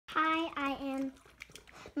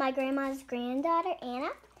my grandma's granddaughter, Anna,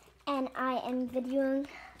 and I am videoing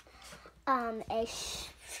a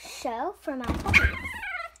show for my puppies,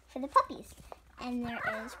 for the puppies. And there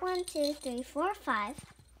is 1, 2, 3, 4, 5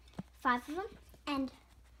 of them, and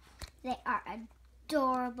they are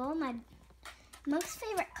adorable. My most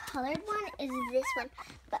favorite colored one is this one,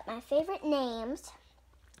 but my favorite names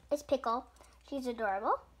is Pickle. She's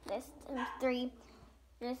adorable. There's 3.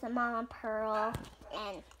 There's the Mama Pearl,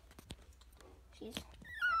 and she's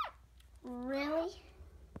really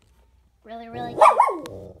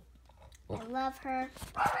cute. I love her.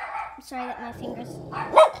 I'm sorry that my fingers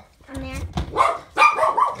on there.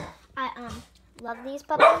 I love these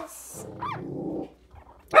puppies.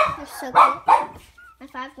 They're so cute. My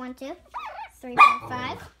 5, 1, 2, 3, 4,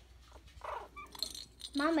 5.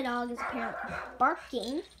 Mama dog is apparently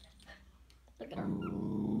barking. Look at her.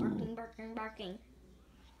 Barking, barking, barking.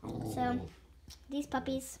 So, these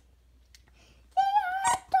puppies, they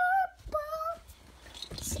are adorable.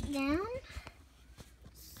 Sit down.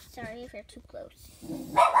 Sorry if you're too close.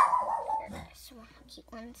 They're so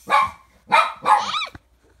cute ones. Alright,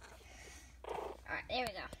 there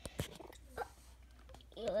we go. Oh,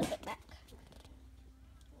 you lift it back.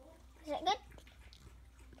 Is that good?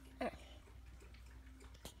 Right.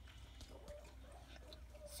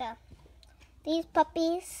 So, these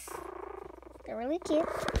puppies, they're really cute.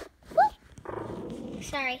 Woo!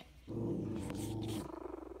 Sorry.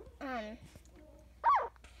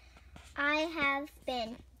 I have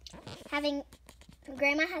been having,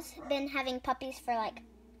 Grandma has been having puppies for like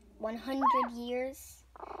 100 years,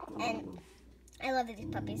 and I love these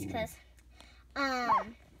puppies because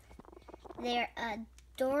they're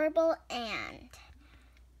adorable and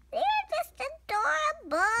they're just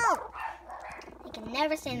adorable. I can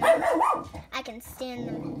never stand them. I can stand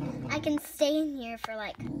them. I can stay in here for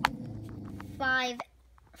like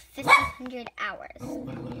 500 hours.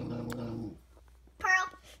 Pearl.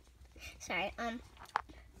 Sorry.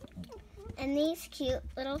 And these cute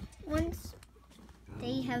little ones,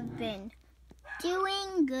 they have been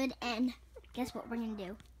doing good, and guess what we're gonna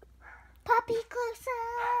do? Puppy close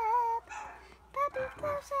up. Puppy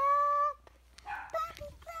close up. Puppy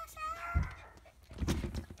close up.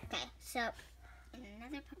 Okay, so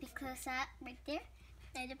another puppy close up right there.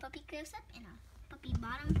 Another puppy close up, and a puppy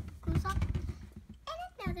bottom close up,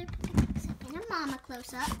 and another puppy close up, and a mama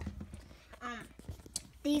close up.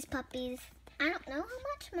 These puppies, I don't know how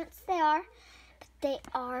much months they are, but they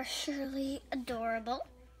are surely adorable.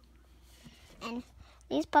 And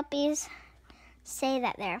these puppies say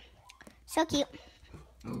that they're so cute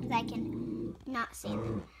because I can not see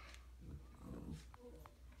them.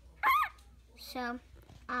 So,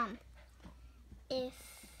 if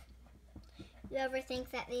you ever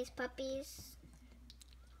think that these puppies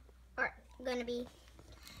are going to be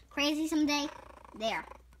crazy someday, they are.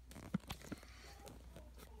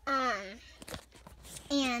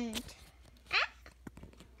 And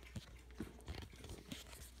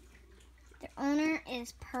their owner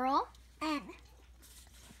is Pearl, and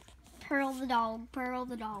Pearl the dog, Pearl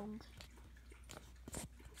the dog.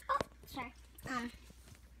 Oh, sorry.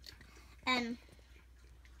 And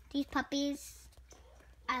these puppies,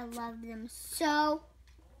 I love them so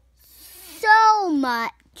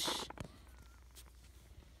much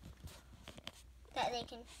that they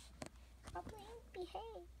can probably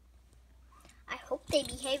behave. I hope they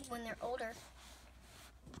behave when they're older.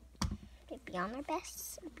 They'd be on their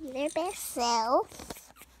best, be their best self.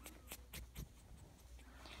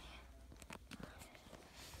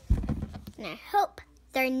 And I hope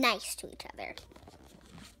they're nice to each other.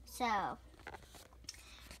 So,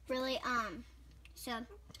 really, so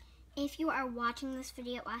if you are watching this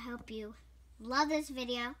video, I hope you love this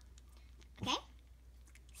video. Okay?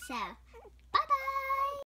 So,